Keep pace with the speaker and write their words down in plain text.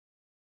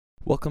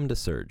Welcome to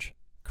Surge,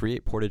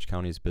 Create Portage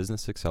County's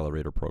Business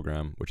Accelerator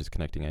program, which is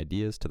connecting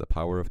ideas to the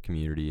power of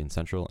community in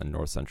central and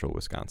north central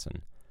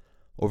Wisconsin.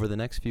 Over the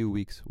next few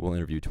weeks, we'll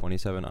interview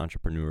 27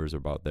 entrepreneurs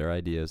about their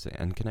ideas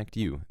and connect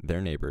you, their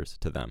neighbors,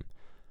 to them.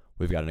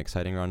 We've got an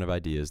exciting round of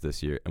ideas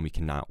this year, and we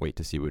cannot wait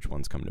to see which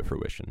ones come to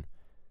fruition.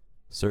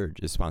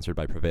 Surge is sponsored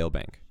by Prevail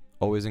Bank,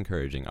 always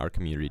encouraging our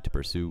community to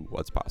pursue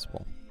what's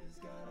possible.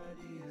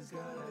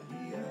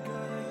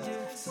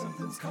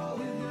 Something's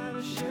calling out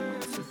of share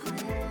to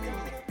create.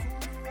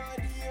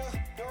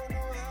 Don't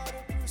know how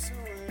to pursue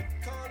it.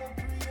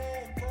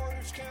 Contemplate,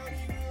 Portage County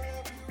will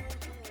help you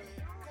do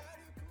it.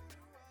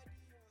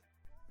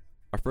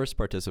 Our first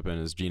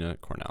participant is Gina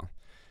Cornell.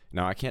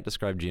 Now, I can't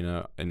describe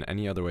Gina in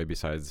any other way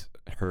besides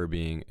her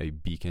being a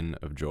beacon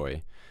of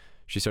joy.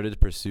 She started to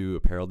pursue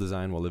apparel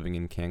design while living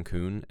in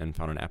Cancun and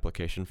found an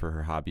application for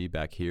her hobby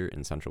back here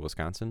in central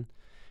Wisconsin.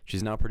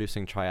 She's now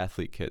producing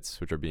triathlete kits,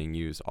 which are being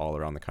used all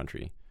around the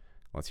country.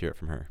 Let's hear it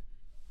from her.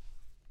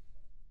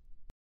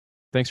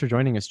 Thanks for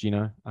joining us,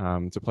 Gina.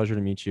 It's a pleasure to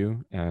meet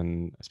you,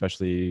 and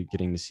especially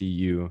getting to see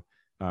you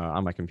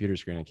on my computer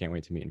screen. I can't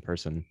wait to meet in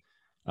person.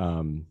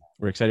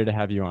 We're excited to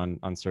have you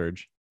on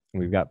Surge.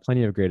 We've got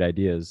plenty of great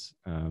ideas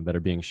that are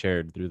being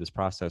shared through this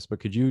process, but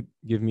could you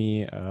give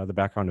me the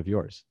background of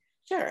yours?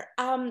 Sure.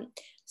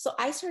 So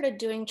I started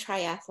doing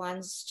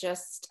triathlons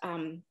just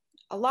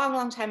a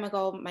long time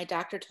ago. My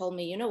doctor told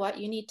me, you know what,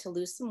 you need to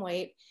lose some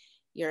weight.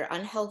 You're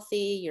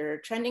unhealthy, you're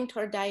trending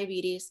toward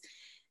diabetes.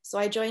 So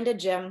I joined a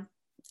gym.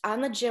 On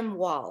the gym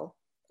wall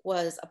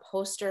was a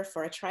poster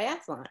for a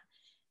triathlon.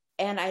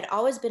 And I'd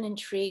always been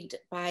intrigued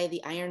by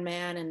the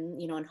Ironman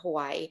and, in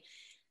Hawaii.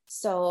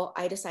 So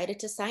I decided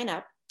to sign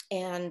up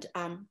and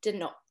didn't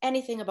know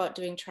anything about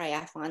doing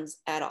triathlons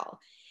at all.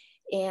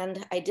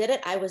 And I did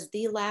it. I was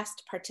the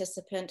last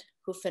participant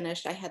who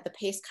finished. I had the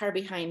pace car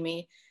behind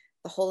me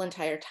the whole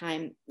entire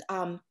time.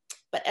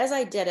 But as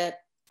I did it,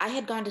 I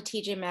had gone to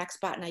TJ Maxx,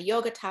 bought in a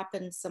yoga top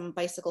and some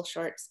bicycle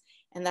shorts,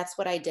 and that's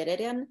what I did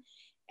it in.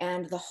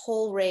 And the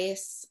whole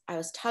race, I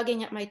was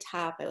tugging at my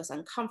top. I was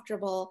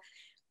uncomfortable.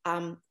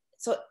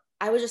 So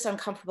I was just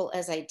uncomfortable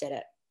as I did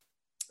it.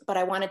 But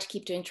I wanted to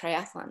keep doing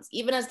triathlons.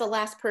 Even as the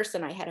last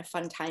person, I had a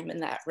fun time in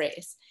that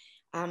race.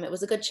 It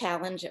was a good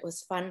challenge. It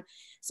was fun.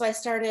 So I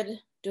started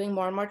doing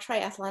more and more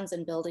triathlons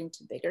and building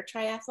to bigger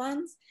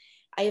triathlons.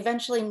 I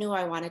eventually knew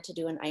I wanted to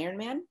do an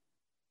Ironman.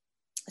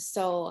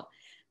 So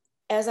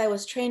as I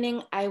was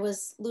training, I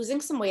was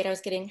losing some weight. I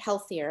was getting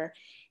healthier,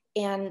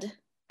 and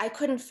I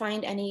couldn't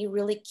find any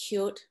really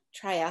cute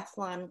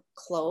triathlon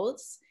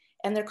clothes,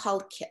 and they're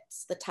called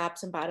kits. The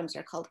tops and bottoms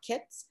are called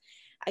kits.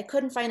 I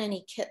couldn't find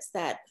any kits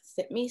that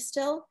fit me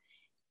still.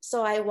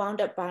 So I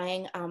wound up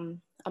buying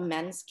a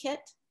men's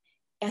kit.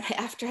 And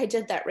after I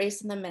did that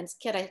race in the men's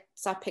kit, I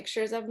saw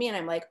pictures of me and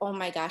I'm like, oh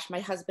my gosh, my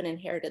husband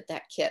inherited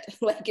that kit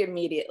like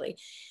immediately.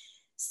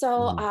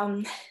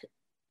 So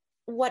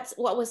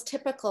what was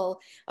typical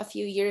a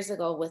few years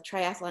ago with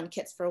triathlon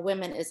kits for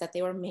women is that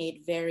they were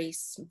made very,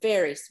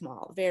 very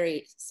small,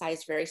 very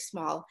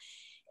small.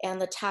 And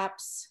the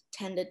tops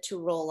tended to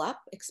roll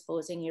up,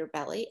 exposing your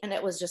belly. And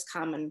it was just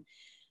common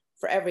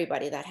for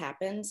everybody that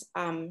happens.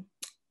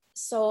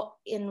 So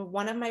in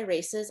one of my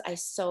races, I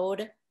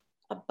sewed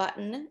a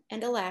button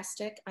and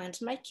elastic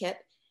onto my kit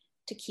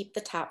to keep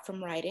the top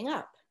from riding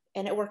up.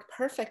 And it worked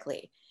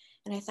perfectly.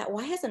 And I thought,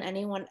 why hasn't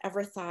anyone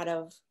ever thought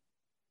of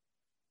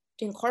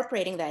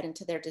incorporating that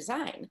into their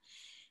design?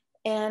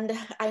 And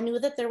I knew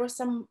that there were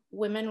some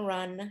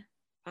women-run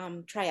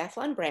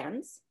triathlon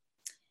brands.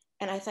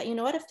 And I thought, you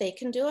know what, if they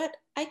can do it,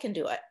 I can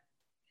do it.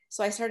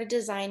 So I started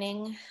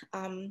designing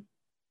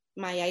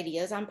my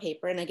ideas on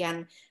paper. And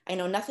again, I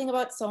know nothing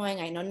about sewing.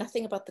 I know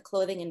nothing about the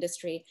clothing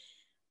industry,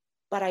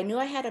 but I knew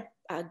I had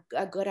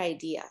a good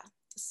idea.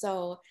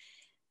 So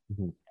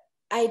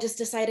I just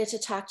decided to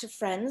talk to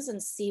friends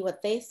and see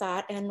what they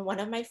thought. And one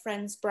of my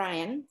friends,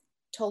 Brian,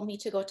 told me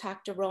to go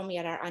talk to Romy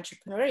at our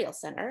entrepreneurial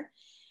center.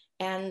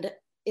 And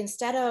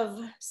instead of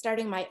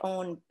starting my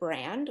own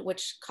brand,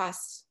 which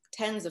costs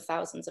tens of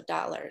thousands of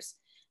dollars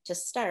to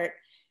start,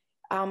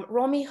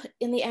 Romy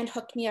in the end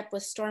hooked me up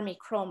with Stormy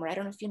Kromer. I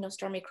don't know if you know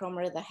Stormy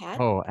Kromer, the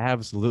hat. Oh,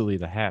 absolutely.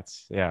 The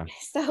hats. Yeah.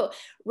 So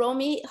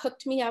Romy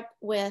hooked me up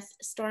with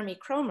Stormy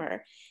Kromer,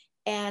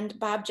 and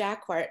Bob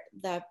Jacquart,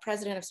 the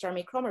president of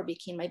Stormy Kromer,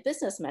 became my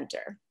business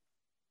mentor,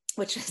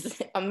 which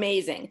is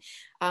amazing.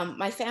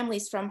 My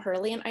family's from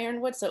Hurley and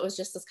Ironwood, so it was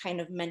just this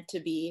kind of meant to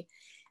be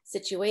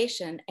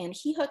situation. And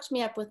he hooked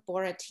me up with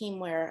Bora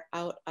Teamwear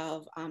out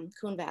of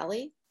Coon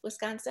Valley,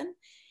 Wisconsin.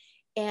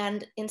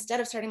 And instead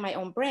of starting my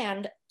own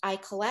brand, I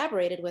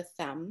collaborated with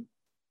them.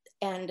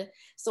 And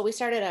so we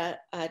started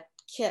a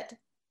kit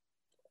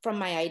from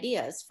my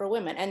ideas for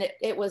women, and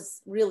it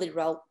was really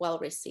well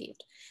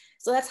received.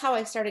 So that's how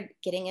I started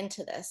getting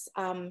into this.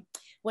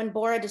 When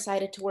Bora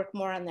decided to work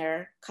more on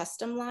their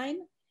custom line,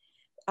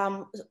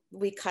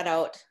 we cut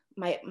out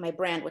my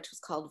brand, which was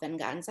called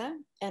Venganza.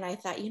 And I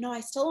thought, I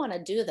still want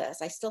to do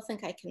this. I still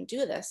think I can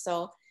do this.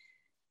 So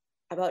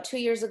about 2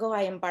 years ago,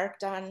 I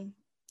embarked on,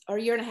 or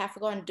a year and a half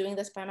ago, on doing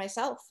this by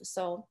myself.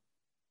 So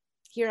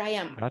here I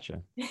am.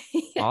 Gotcha. Yeah.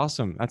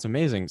 Awesome. That's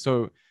amazing.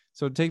 So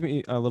take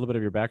me a little bit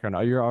of your background.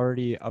 Are you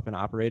already up and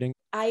operating?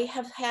 I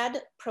have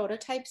had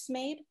prototypes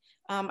made.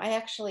 I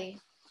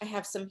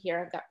have some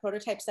here. I've got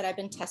prototypes that I've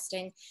been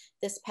testing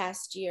this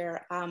past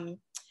year.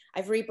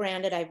 I've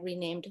rebranded, I've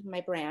renamed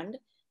my brand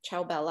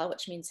Ciao Bella,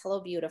 which means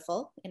hello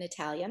beautiful in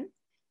Italian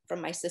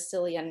from my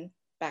Sicilian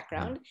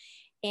background.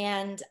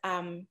 And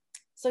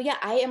so yeah,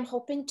 I am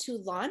hoping to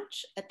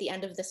launch at the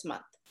end of this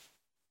month.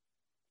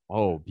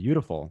 Oh,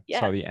 beautiful.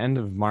 Yeah. So the end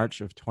of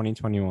March of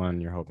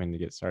 2021, you're hoping to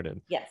get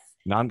started. Yes.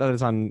 Not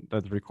that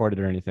that's recorded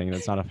or anything.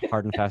 That's not a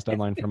hard and fast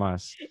deadline from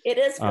us. It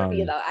is for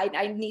me Um, though.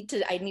 I need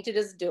to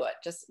just do it.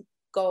 Just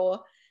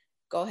go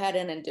ahead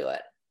in and do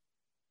it.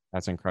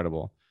 That's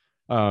incredible.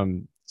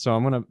 So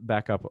I'm gonna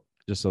back up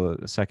just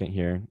a second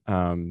here.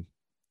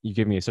 You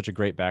gave me such a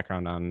great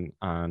background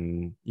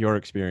on your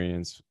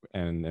experience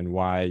and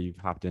why you've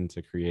hopped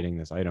into creating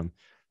this item.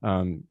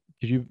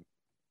 Could you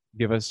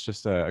give us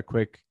just a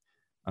quick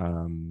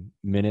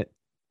minute,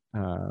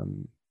 I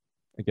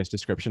guess,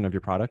 description of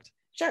your product?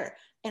 Sure.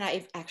 And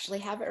I actually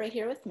have it right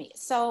here with me.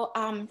 So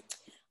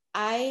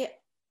I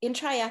in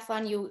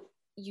triathlon,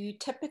 you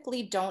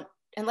typically don't,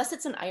 unless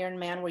it's an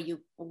Ironman where you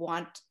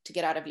want to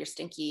get out of your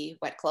stinky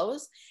wet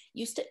clothes,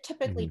 you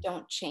typically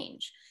don't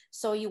change.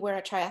 So you wear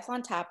a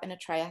triathlon top and a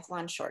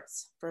triathlon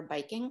shorts for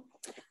biking.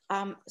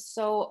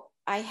 So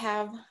I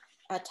have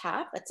a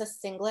top. It's a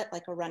singlet,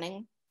 like a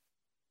running.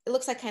 It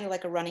looks like kind of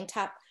like a running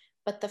top,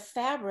 but the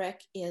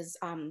fabric is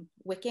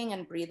wicking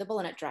and breathable,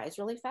 and it dries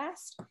really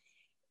fast.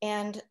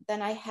 And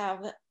then I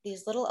have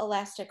these little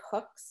elastic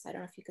hooks. I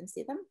don't know if you can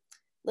see them.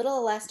 Little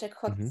elastic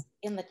hooks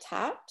in the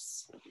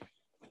tops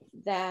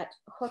that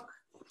hook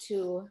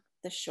to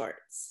the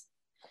shorts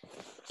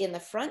in the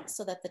front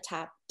so that the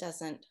top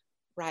doesn't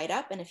ride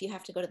up. And if you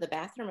have to go to the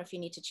bathroom, if you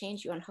need to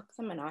change, you unhook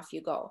them and off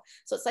you go.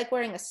 So it's like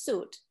wearing a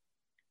suit,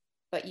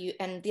 but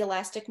and the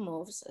elastic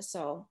moves.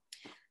 So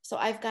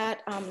I've got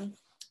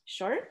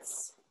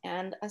shorts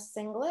and a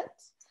singlet,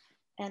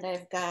 and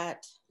I've got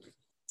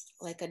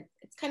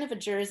it's kind of a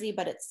jersey,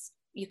 but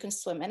you can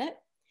swim in it.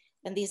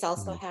 And these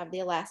also have the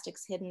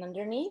elastics hidden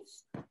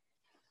underneath.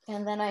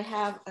 And then I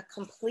have a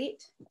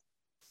complete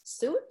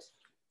suit.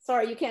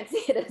 Sorry, you can't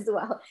see it as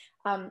well.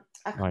 Oh,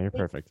 you're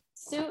perfect.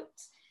 Suit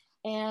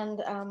and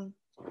a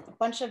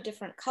bunch of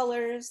different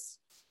colors.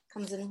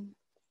 Comes in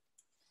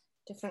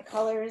different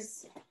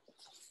colors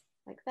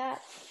like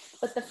that.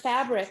 But the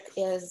fabric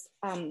is,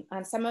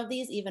 on some of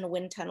these, even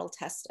wind tunnel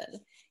tested.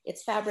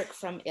 It's fabric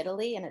from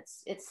Italy, and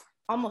it's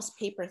almost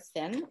paper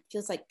thin.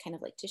 Feels like kind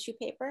of like tissue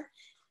paper,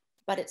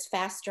 but it's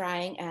fast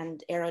drying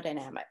and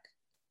aerodynamic.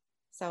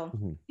 So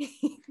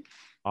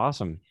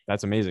Awesome.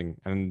 That's amazing.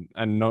 And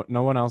no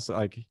one else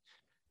like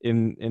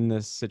in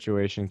this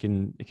situation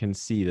can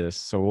see this.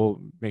 So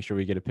we'll make sure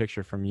we get a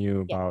picture from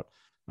you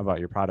about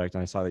your product.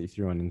 And I saw that you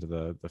threw one into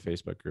the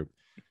Facebook group.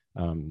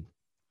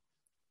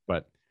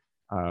 But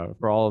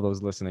for all of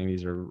those listening,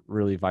 these are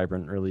really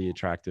vibrant, really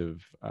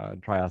attractive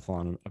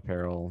triathlon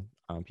apparel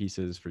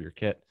pieces for your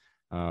kit.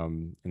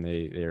 And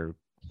they're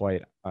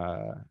quite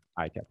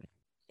eye-catching.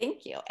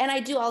 Thank you. And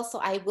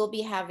I will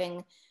be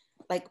having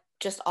like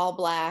just all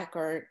black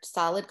or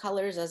solid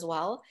colors as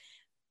well.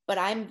 But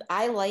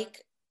I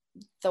like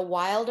the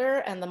wilder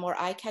and the more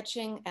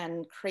eye-catching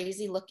and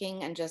crazy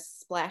looking and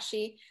just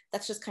splashy.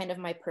 That's just kind of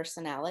my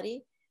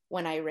personality.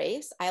 When I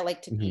race, I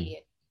like to be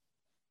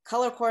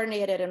color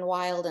coordinated and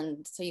wild,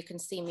 and so you can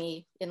see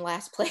me in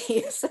last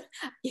place.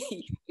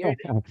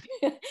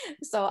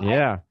 So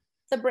yeah,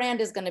 the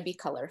brand is going to be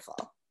colorful.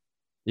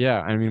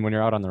 Yeah, I mean, when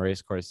you're out on the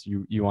race course,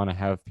 you want to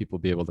have people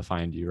be able to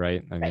find you,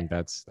 right? I mean,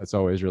 that's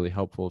always really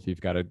helpful. If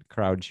you've got a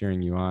crowd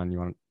cheering you on, you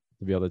want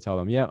to be able to tell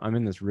them, yeah, I'm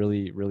in this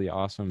really, really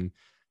awesome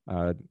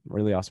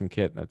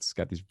kit that's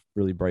got these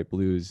really bright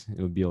blues.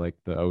 It would be like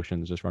the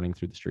oceans just running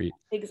through the street.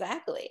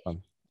 Exactly.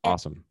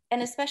 Awesome.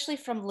 And especially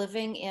from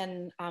living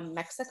in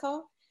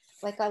Mexico,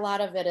 like a lot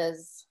of it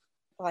is,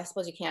 well, I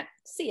suppose you can't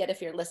see it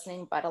if you're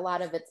listening, but a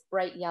lot of it's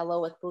bright yellow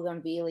with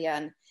bougainvillea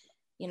and,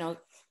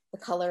 the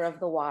color of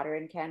the water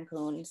in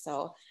Cancun.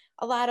 So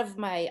a lot of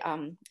my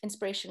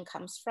inspiration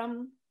comes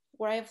from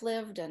where I've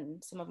lived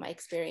and some of my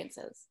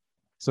experiences.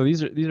 So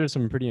these are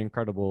some pretty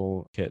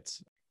incredible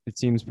kits. It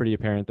seems pretty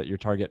apparent that your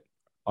target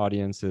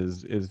audience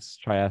is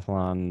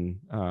triathlon.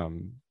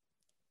 You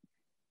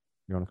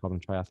want to call them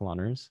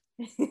triathloners?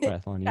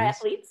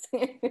 Triathletes.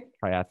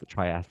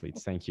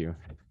 Triathletes. Thank you.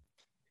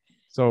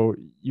 So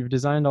you've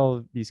designed all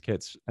of these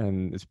kits,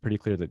 and it's pretty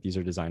clear that these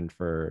are designed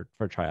for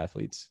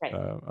triathletes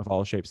of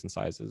all shapes and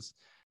sizes.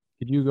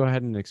 Could you go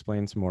ahead and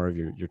explain some more of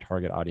your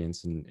target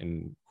audience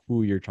and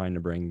who you're trying to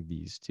bring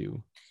these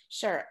to?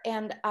 Sure.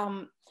 And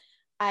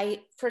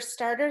for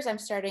starters, I'm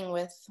starting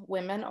with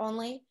women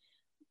only,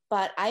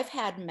 but I've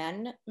had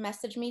men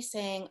message me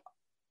saying,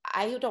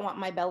 I don't want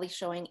my belly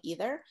showing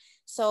either.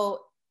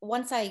 So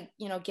once I,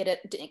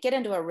 get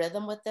into a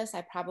rhythm with this,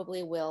 I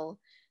probably will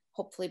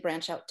hopefully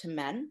branch out to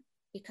men,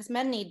 because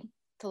men need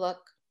to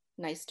look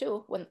nice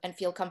too and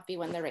feel comfy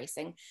when they're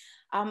racing.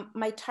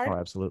 My target,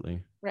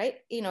 absolutely, right?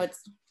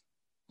 It's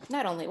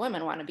not only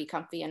women want to be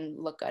comfy and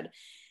look good.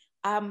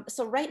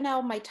 So right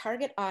now, my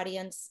target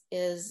audience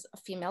is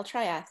female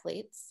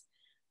triathletes.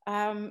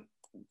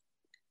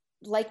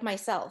 Like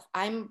myself,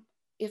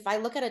 if I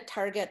look at a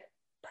target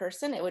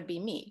person, it would be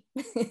me.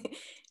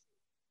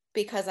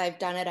 Because I've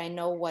done it. I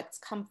know what's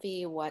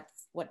comfy, what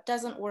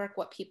doesn't work,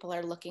 what people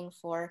are looking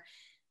for.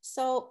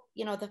 So,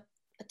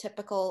 a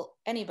typical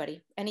any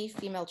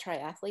female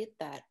triathlete,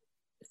 that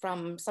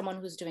from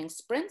someone who's doing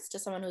sprints to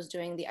someone who's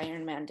doing the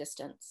Ironman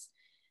distance.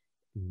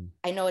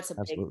 I know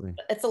Absolutely.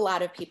 it's a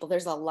lot of people.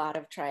 There's a lot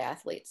of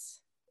triathletes.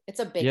 It's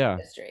a big Yeah.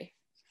 industry.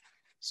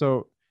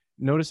 So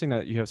noticing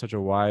that you have such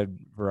a wide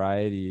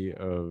variety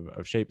of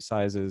shape,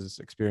 sizes,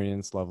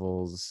 experience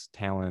levels,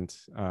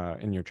 talent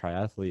in your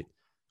triathlete,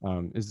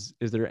 is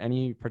there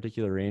any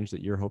particular range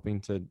that you're hoping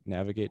to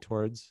navigate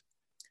towards?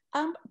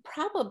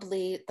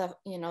 Probably the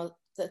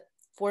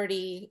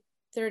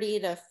 30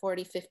 to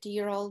 40,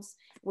 50-year-olds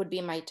would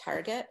be my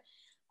target.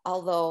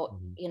 Although,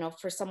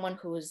 for someone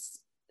who's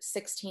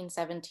 16,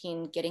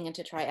 17, getting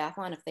into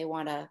triathlon, if they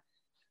want a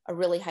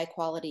really high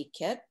quality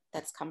kit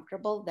that's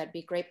comfortable, that'd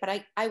be great.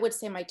 But I would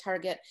say my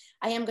target,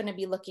 I am going to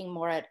be looking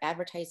more at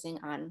advertising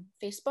on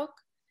Facebook,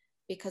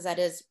 because that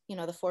is, the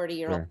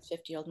 40-year-old,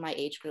 50-year-old, my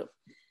age group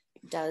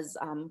does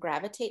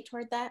gravitate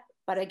toward that.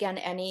 But again,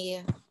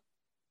 any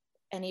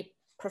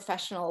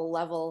professional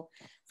level,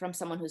 from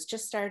someone who's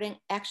just starting.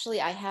 Actually,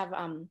 I have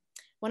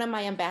one of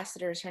my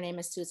ambassadors, her name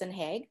is Susan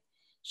Haig.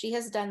 She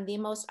has done the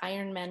most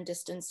Ironman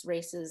distance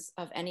races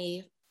of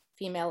any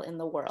female in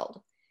the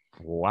world.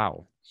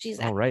 Wow. She's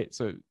all right.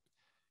 So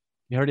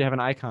you already have an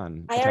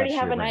icon. I already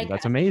have an icon.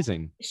 That's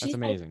amazing. That's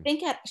amazing. I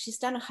think she's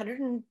done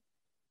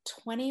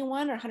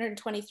 121 or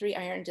 123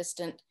 iron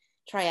distant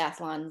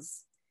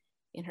triathlons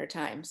in her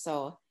time.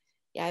 So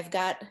yeah, I've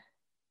got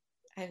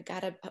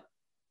a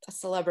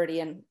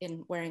celebrity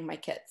in wearing my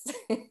kits.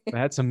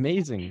 That's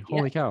amazing.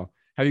 Holy cow.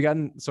 Have you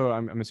gotten, so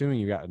I'm assuming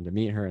you gotten to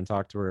meet her and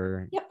talk to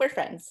her? Yep, we're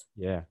friends.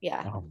 Yeah.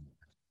 Oh,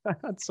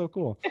 that's so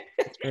cool.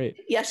 That's great.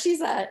 Yeah, she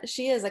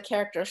is a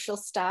character. She'll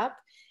stop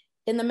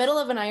in the middle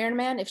of an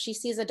Ironman. If she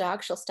sees a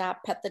dog, she'll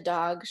stop, pet the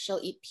dog. She'll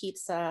eat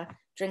pizza,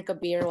 drink a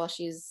beer while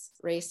she's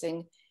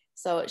racing.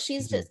 So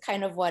she's just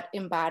kind of what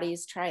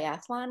embodies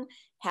triathlon,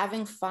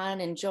 having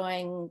fun,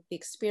 enjoying the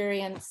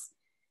experience.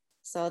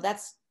 So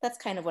that's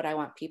kind of what I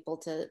want people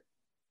to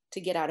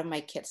get out of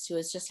my kits too,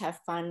 is just have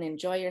fun,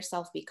 enjoy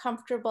yourself, be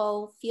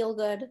comfortable, feel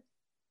good.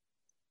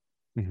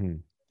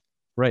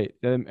 Right.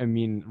 I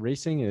mean,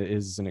 racing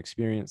is an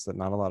experience that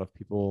not a lot of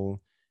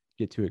people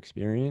get to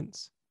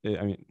experience.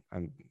 I mean,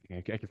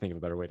 I can think of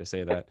a better way to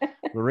say that.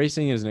 But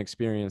racing is an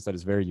experience that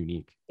is very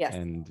unique. Yes.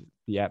 And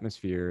the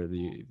atmosphere,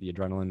 the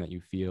adrenaline that you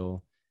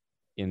feel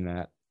in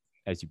that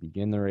as you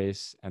begin the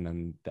race, and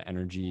then the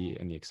energy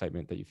and the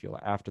excitement that you feel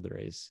after the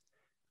race,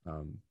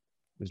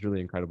 is really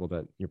incredible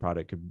that your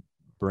product could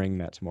bring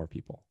that to more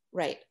people.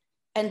 Right.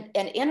 And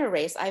in a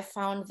race, I've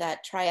found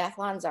that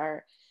triathlons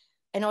are,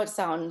 I know it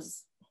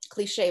sounds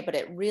cliche, but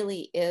it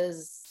really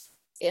is,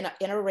 in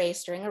a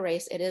race, during a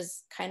race, it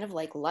is kind of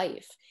like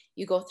life.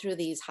 You go through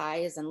these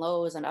highs and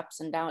lows and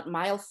ups and downs.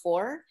 Mile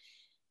 4,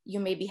 you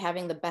may be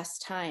having the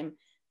best time.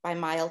 By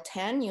mile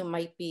 10, you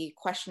might be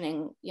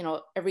questioning,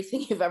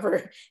 everything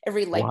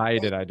every life why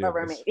did I do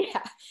ever this? made.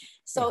 Yeah.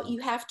 So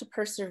you have to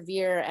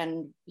persevere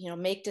and,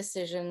 make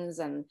decisions,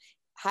 and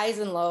highs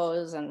and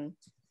lows, and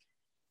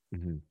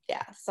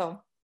yeah.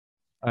 So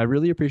I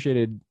really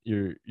appreciated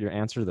your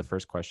answer to the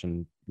first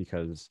question,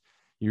 because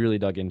you really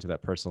dug into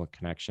that personal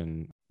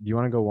connection. Do you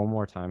want to go one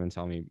more time and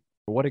tell me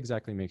what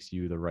exactly makes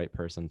you the right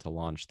person to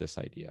launch this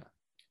idea?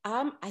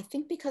 I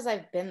think because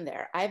I've been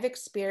there, I've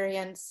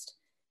experienced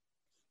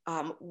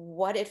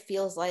what it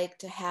feels like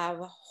to have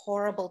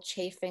horrible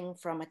chafing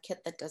from a kit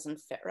that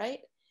doesn't fit right.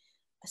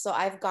 So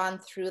I've gone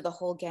through the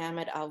whole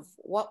gamut of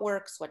what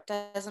works, what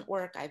doesn't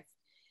work.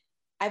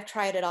 I've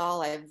tried it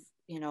all.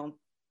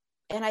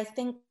 And I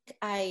think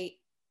I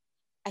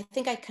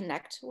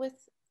connect with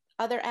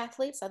other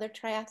athletes, other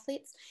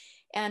triathletes,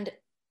 and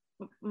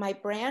my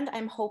brand,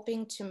 I'm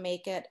hoping to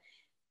make it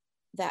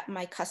that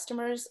my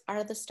customers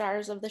are the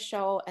stars of the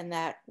show and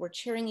that we're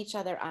cheering each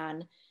other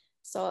on.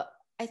 So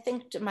I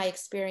think my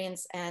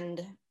experience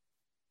and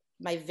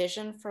my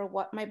vision for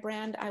what my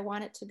brand I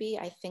want it to be,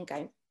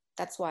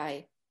 that's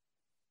why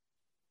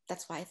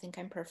I think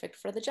I'm perfect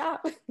for the job.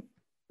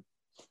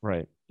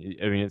 Right.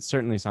 I mean, it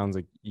certainly sounds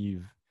like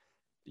you've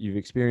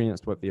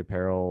experienced what the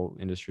apparel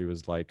industry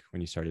was like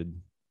when you started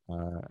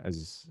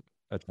as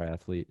a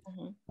triathlete.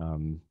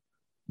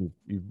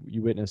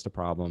 You witnessed a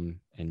problem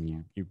and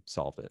you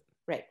solved it.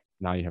 Right.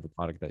 Now you have a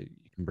product that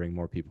you can bring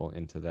more people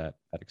into that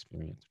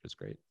experience, which is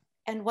great.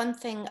 And one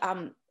thing,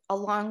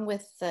 along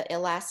with the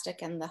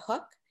elastic and the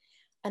hook,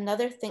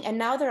 another thing, and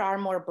now there are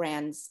more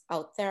brands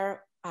out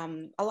there,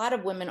 a lot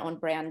of women-owned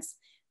brands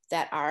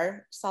that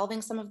are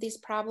solving some of these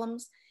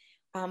problems.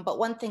 But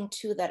one thing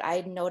too that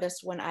I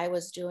noticed when I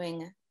was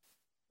doing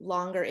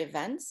longer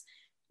events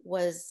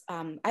was,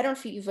 I don't know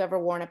if you've ever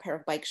worn a pair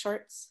of bike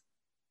shorts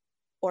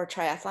or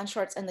triathlon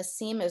shorts, and the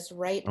seam is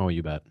right. Oh,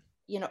 you bet.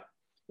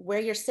 where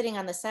you're sitting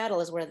on the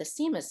saddle is where the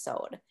seam is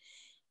sewed.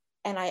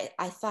 And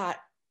I thought,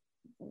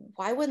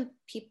 why wouldn't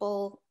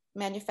people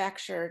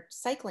manufacture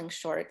cycling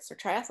shorts or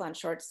triathlon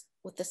shorts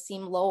with the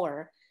seam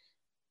lower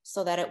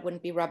so that it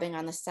wouldn't be rubbing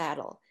on the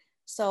saddle?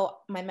 So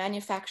my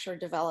manufacturer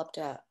developed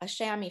a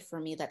chamois for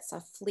me that's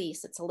a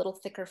fleece. It's a little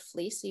thicker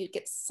fleece, so you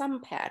get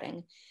some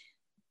padding,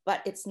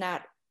 but it's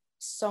not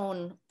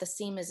sewn, the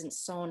seam isn't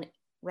sewn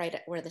right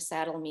at where the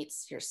saddle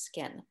meets your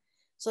skin.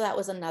 So that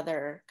was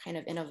another kind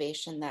of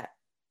innovation that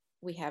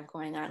we have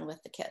going on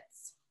with the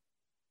kits.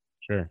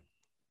 Sure.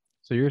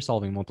 So you're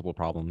solving multiple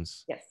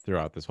problems Yes.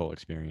 throughout this whole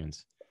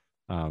experience,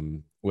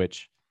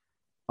 which,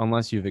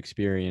 unless you've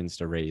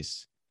experienced a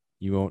race,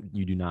 you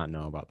do not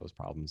know about those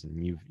problems,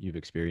 and you've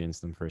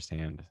experienced them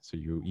firsthand. So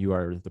you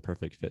are the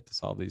perfect fit to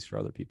solve these for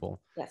other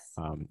people. Yes.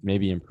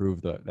 Maybe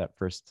improve that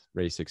first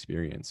race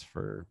experience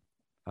for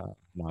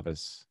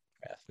novice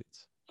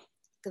athletes.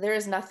 There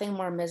is nothing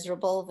more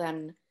miserable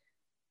than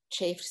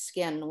chafed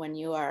skin when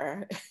you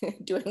are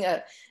doing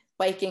a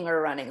biking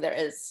or running. There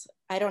is,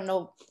 I don't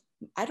know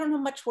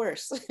much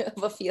worse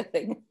of a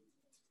feeling.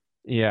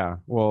 Yeah,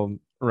 well,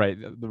 right.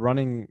 The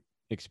running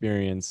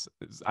experience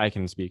I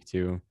can speak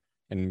to,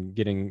 and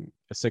getting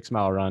a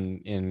 6-mile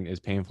run in is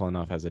painful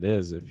enough as it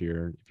is if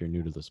you're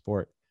new to the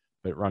sport.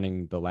 But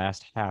running the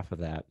last half of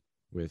that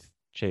with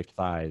chafed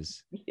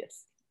thighs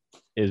Yes,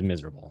 is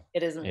miserable.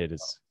 it is. It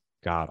is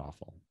god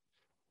awful.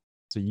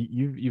 So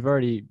you've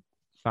already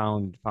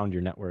found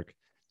your network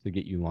to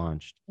get you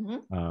launched.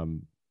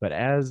 But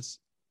as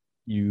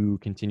you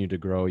continue to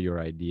grow your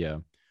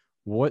idea,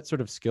 what sort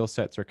of skill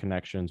sets or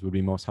connections would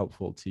be most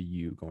helpful to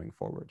you going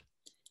forward?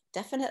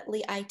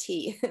 Definitely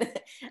IT.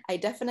 I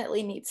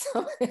definitely need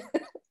some.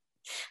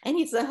 I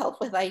need some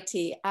help with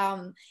IT.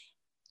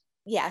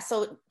 Yeah,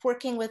 so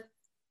working with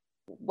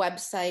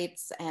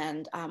websites,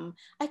 and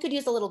I could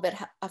use a little bit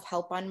of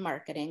help on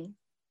marketing,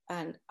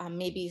 and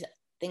maybe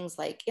things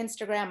like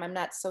Instagram. I'm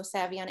not so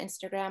savvy on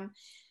Instagram.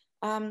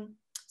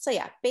 So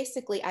yeah,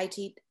 basically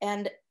IT.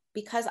 And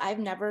because I've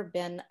never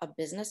been a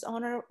business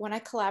owner, when I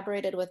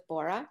collaborated with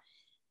Bora,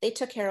 they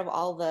took care of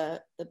all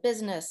the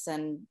business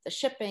and the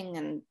shipping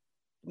and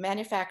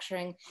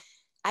manufacturing.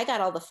 I got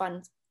all the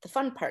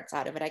fun parts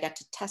out of it. I got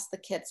to test the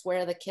kits,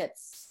 wear the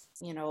kits,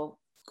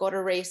 go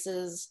to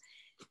races.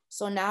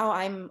 So now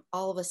I'm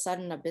all of a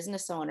sudden a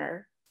business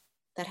owner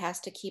that has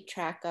to keep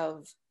track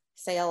of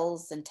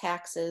sales and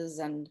taxes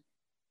and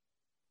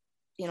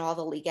all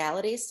the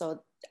legalities.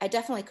 So I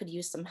definitely could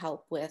use some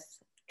help with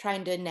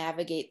trying to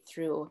navigate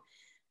through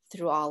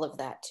all of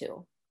that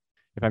too.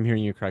 If I'm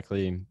hearing you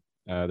correctly,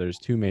 there's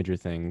two major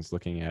things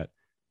looking at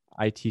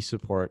IT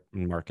support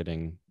and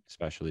marketing,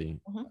 especially.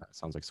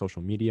 Sounds like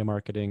social media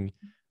marketing,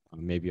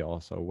 maybe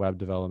also web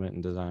development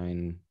and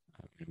design.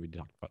 We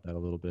talked about that a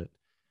little bit.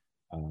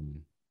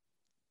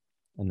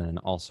 And then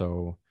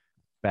also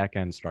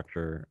back-end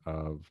structure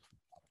of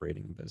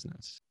operating a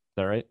business. Is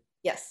that right?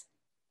 Yes,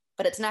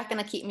 but it's not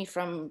going to keep me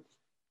from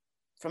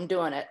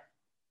doing it.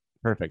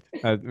 Perfect.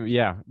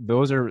 Yeah,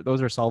 those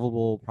are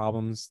solvable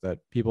problems that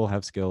people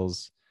have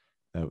skills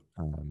that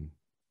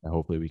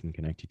hopefully we can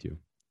connect you to.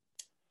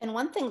 And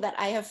one thing that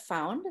I have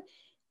found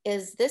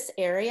is this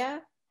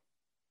area,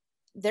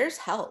 there's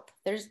help.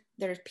 There's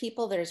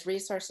people, there's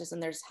resources,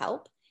 and there's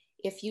help.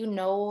 If you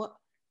know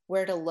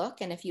where to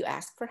look and if you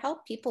ask for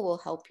help, people will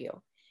help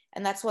you.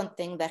 And that's one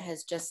thing that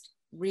has just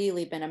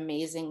really been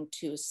amazing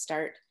to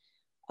start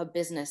a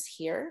business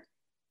here,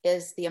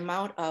 is the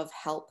amount of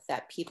help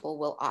that people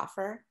will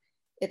offer.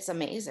 It's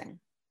amazing.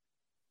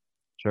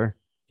 Sure.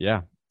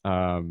 Yeah.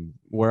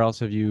 Where else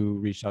have you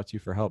reached out to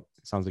for help?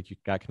 It sounds like you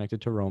got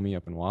connected to Romy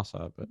up in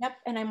Wausau, but Yep.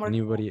 And I'm working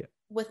anybody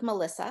with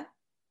Melissa.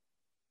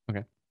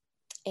 Okay.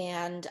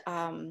 And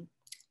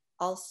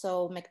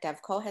also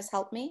McDevco has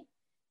helped me.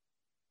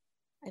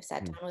 I've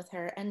sat down with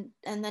her, and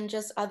then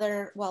just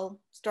other,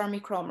 Stormy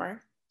Cromer,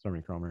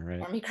 right?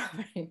 Stormy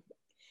Cromer.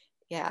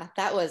 Yeah,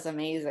 that was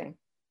amazing.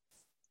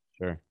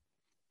 Sure.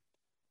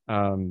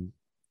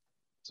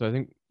 So I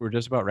think we're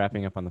just about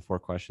wrapping up on the 4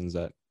 questions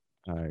that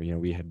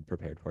we had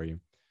prepared for you.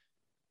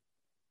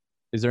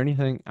 Is there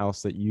anything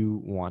else that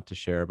you want to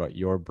share about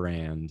your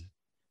brand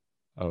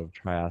of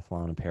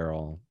triathlon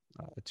apparel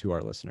to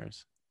our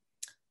listeners?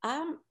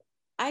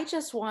 I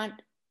just want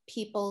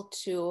people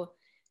to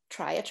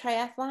try a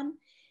triathlon,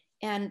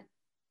 and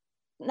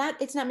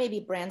it's not maybe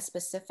brand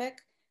specific.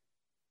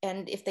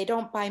 And if they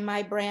don't buy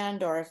my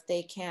brand, or if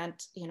they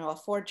can't,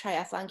 afford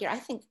triathlon gear, I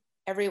think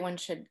everyone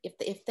should,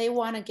 if they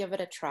want to give it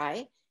a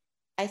try.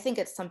 I think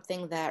it's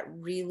something that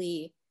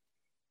really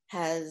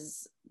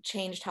has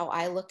changed how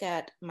I look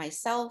at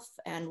myself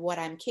and what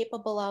I'm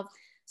capable of.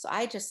 So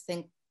I just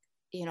think,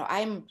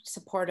 I'm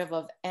supportive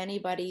of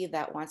anybody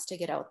that wants to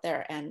get out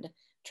there and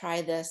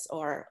try this,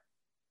 or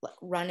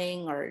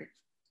running, or,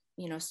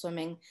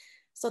 swimming.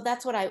 So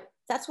that's what I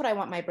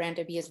want my brand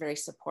to be, is very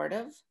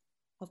supportive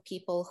of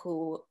people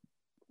who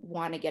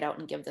want to get out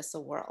and give this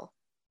a whirl.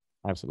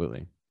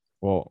 Absolutely.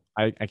 Well,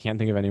 I can't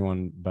think of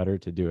anyone better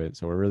to do it.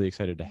 So we're really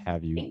excited to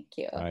have you, Thank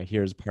you.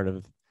 Here as part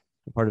of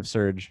a part of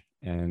Surge,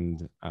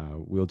 and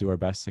we'll do our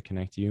best to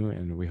connect you,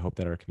 and we hope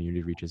that our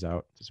community reaches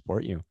out to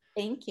support you.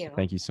 Thank you.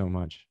 Thank you so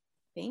much.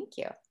 Thank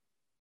you.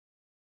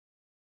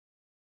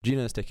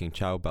 Gina is taking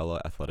Ciao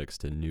Bella Athletics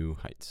to new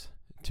heights.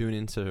 Tune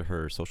into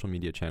her social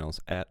media channels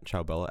at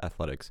Ciao Bella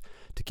Athletics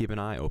to keep an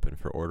eye open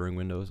for ordering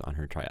windows on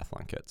her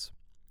triathlon kits.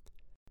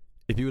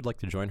 If you would like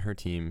to join her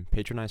team,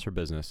 patronize her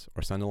business,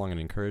 or send along an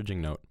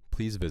encouraging note,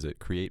 please visit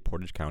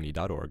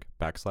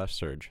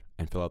createportagecounty.org/surge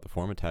and fill out the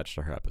form attached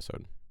to her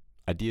episode.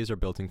 Ideas are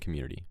built in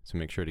community, so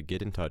make sure to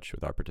get in touch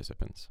with our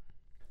participants.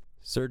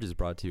 Surge is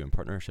brought to you in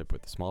partnership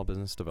with the Small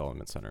Business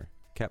Development Center,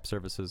 CAP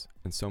Services,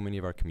 and so many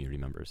of our community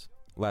members.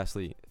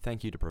 Lastly,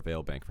 thank you to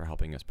Prevail Bank for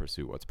helping us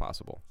pursue what's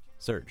possible.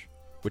 Surge,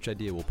 which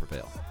idea will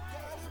prevail?